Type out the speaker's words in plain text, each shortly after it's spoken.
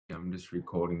I'm just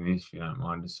recording this if you don't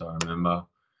mind, just so I remember.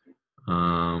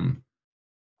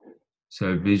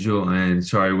 So visual and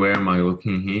sorry, where am I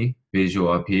looking here?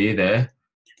 Visual up here, there.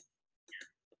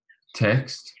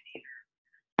 Text.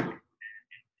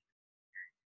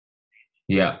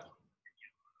 Yeah.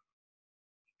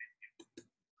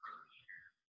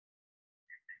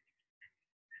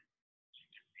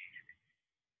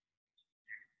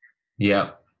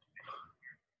 Yeah.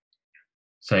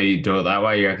 So you do it that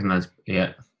way, you reckon that's,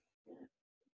 yeah.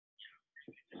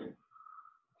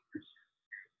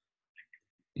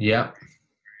 Yeah.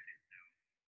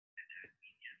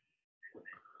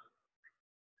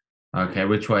 Okay,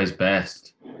 which way is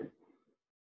best?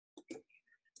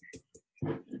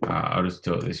 I'll just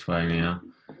do it this way now.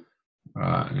 All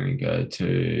right, I'm going to go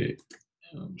to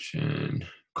option,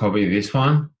 copy this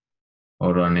one,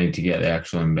 or do I need to get the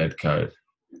actual embed code?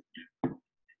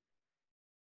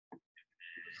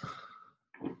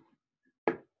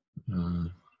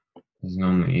 There's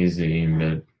normally is the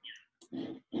embed.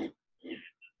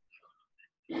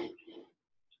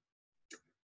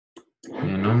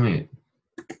 Yeah, normally.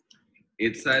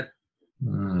 It's that.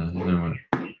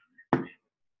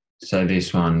 So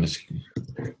this one, just,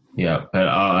 yeah, but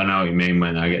I know what you mean.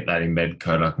 When I get that embed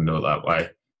code, I can do it that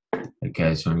way.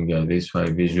 Okay, so I'm going to go this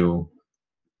way, visual,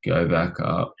 go back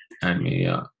up, add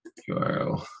media,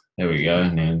 URL. There we go,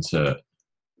 and insert.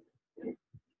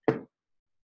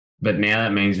 But now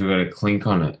that means we've got to click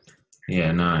on it.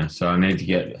 Yeah, no, so I need to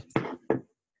get,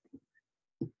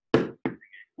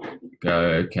 go,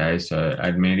 okay, so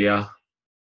add media.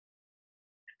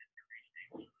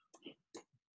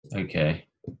 Okay.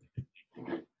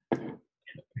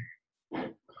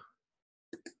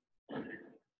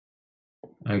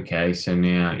 Okay, so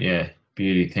now, yeah,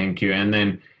 beauty, thank you. And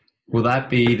then will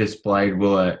that be displayed,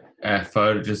 will a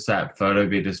photo, just that photo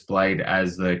be displayed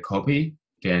as the copy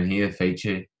down here,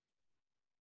 feature?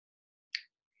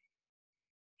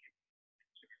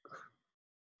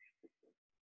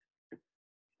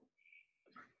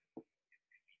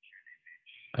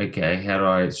 Okay, how do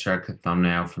I extract a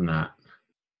thumbnail from that?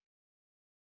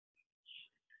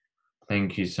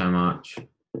 Thank you so much.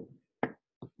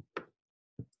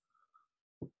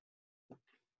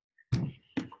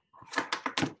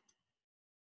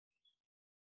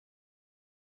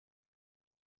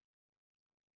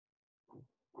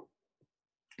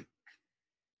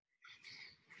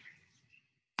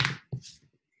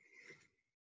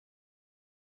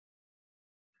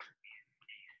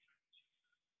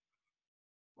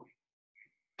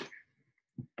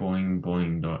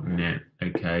 Boingboing.net.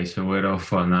 Okay, so where do I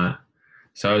find that?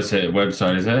 So it's a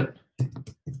website, is it?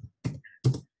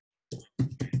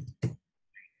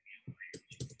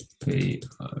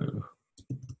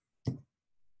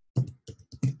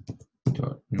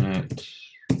 bo.net.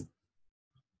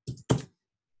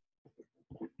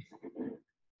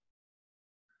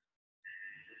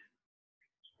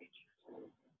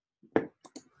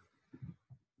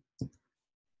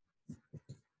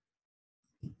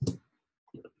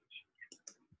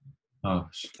 Oh,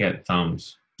 get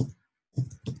thumbs.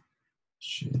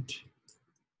 Shit.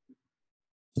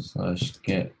 /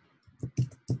 get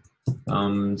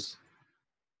thumbs.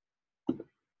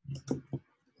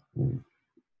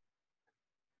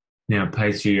 Now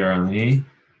paste your URL here.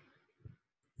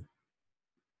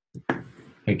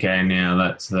 Okay, now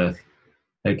that's the,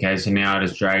 okay, so now I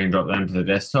just drag and drop them to the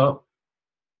desktop.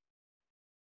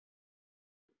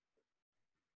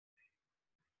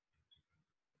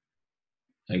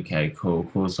 Okay,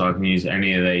 cool. So I can use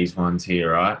any of these ones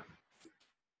here, right?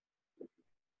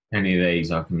 Any of these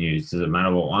I can use. Does it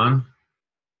matter what one?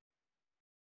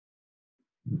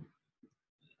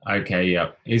 Okay,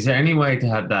 yep. Is there any way to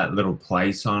have that little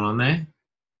play sign on there?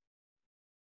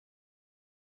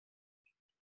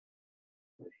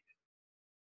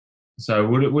 So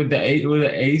would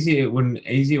an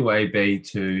easier way be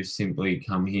to simply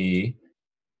come here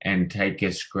and take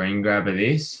a screen grab of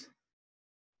this?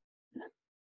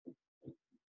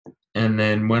 And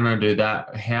then when I do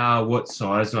that, what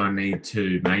size do I need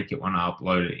to make it when I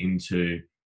upload it into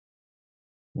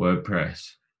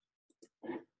WordPress?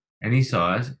 Any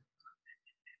size?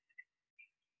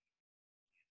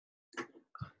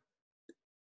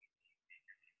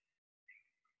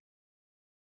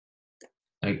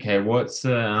 Okay, what's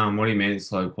the what do you mean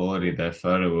it's low quality? The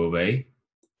photo will be?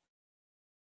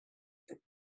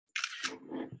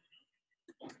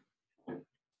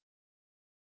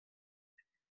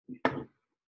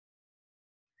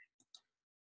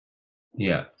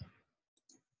 Yeah.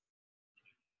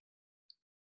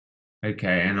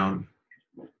 Okay, and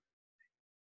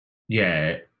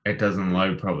yeah, it doesn't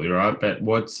load probably, right? But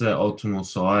what's the optimal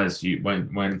size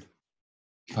when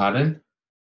Pardon?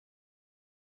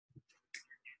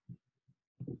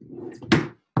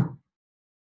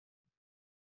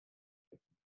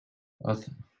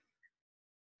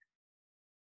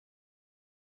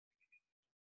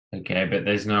 Okay, but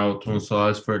there's no optimal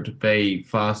size for it to be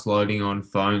fast loading on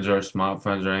phones or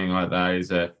smartphones or anything like that, is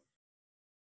there?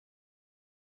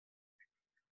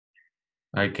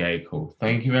 Okay, cool.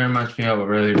 Thank you very much for your help.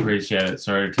 I really appreciate it.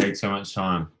 Sorry to take so much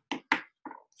time.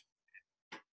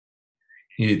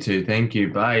 You too. Thank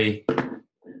you. Bye.